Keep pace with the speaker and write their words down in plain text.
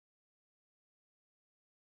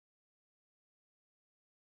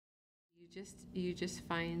You just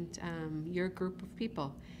find your group of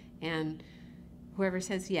people, and whoever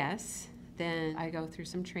says yes, then I go through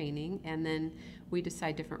some training, and then we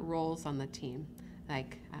decide different roles on the team.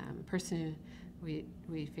 Like person, we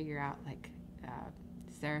figure out like,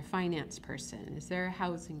 is there a finance person? Is there a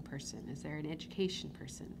housing person? Is there an education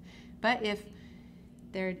person? But if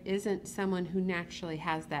there isn't someone who naturally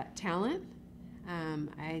has that talent,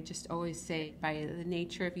 I just always say, by the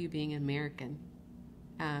nature of you being American,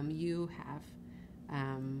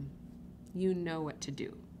 you know what to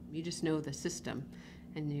do. You just know the system,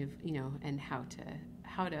 and and how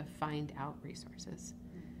to find out resources.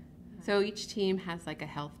 So each team has like a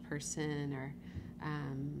health person or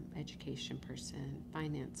education person,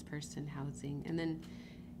 finance person, housing, and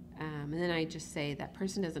then I just say that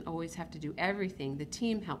person doesn't always have to do everything. The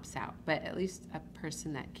team helps out, but at least a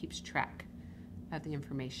person that keeps track of the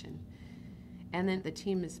information. And then the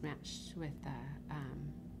team is matched with a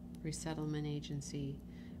resettlement agency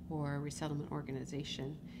or resettlement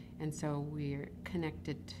organization, and so we're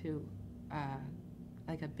connected to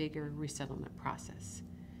like a bigger resettlement process.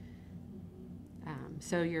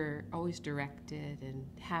 So you're always directed and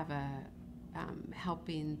have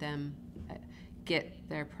helping them get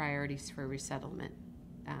their priorities for resettlement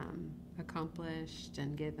accomplished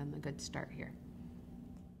and give them a good start here.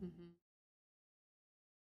 Mm-hmm.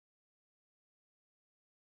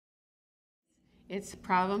 It's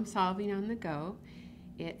problem solving on the go.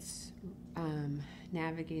 It's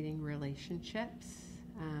navigating relationships.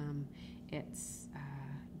 It's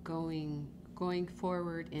going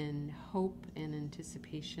forward in hope and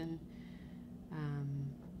anticipation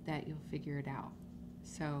that you'll figure it out.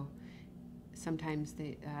 So sometimes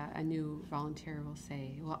a new volunteer will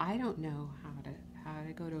say, well, I don't know how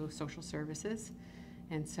to go to social services,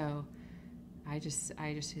 and so I just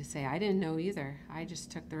say, I didn't know either. I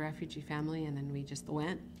just took the refugee family, and then we just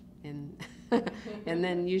went, and and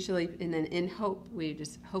then in hope, we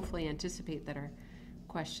just hopefully anticipate that our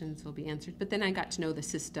questions will be answered. But then I got to know the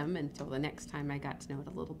system, and so the next time I got to know it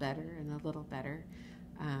a little better and a little better.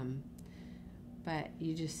 But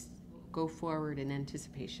you just go forward in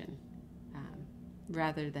anticipation,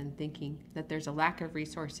 rather than thinking that there's a lack of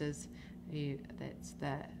resources. That's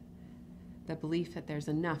the belief that there's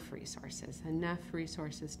enough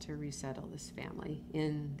resources to resettle this family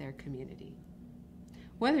in their community.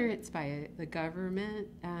 Whether it's by the government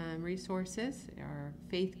resources or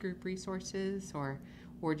faith group resources or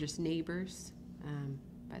just neighbors.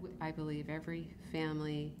 But I believe every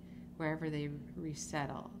family, wherever they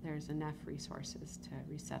resettle, there's enough resources to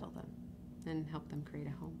resettle them and help them create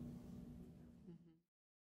a home.